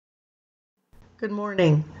Good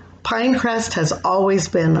morning. Pinecrest has always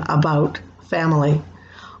been about family.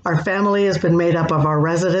 Our family has been made up of our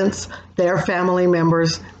residents, their family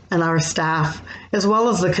members, and our staff, as well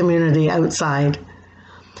as the community outside.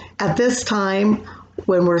 At this time,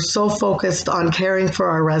 when we're so focused on caring for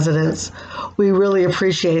our residents, we really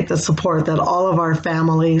appreciate the support that all of our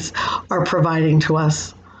families are providing to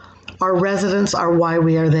us. Our residents are why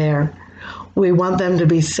we are there. We want them to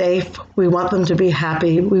be safe. We want them to be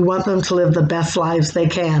happy. We want them to live the best lives they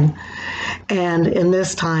can. And in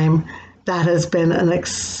this time, that has been an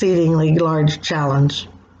exceedingly large challenge.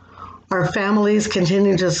 Our families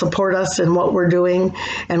continue to support us in what we're doing,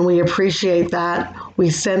 and we appreciate that. We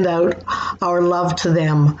send out our love to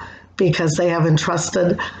them because they have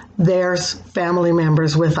entrusted their family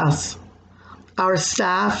members with us. Our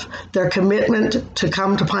staff, their commitment to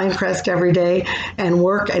come to Pinecrest every day and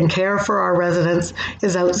work and care for our residents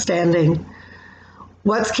is outstanding.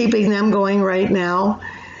 What's keeping them going right now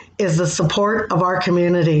is the support of our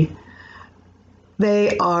community.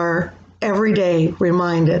 They are every day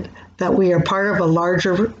reminded that we are part of a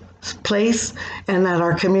larger place and that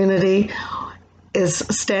our community is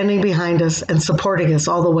standing behind us and supporting us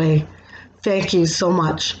all the way. Thank you so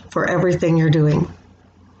much for everything you're doing.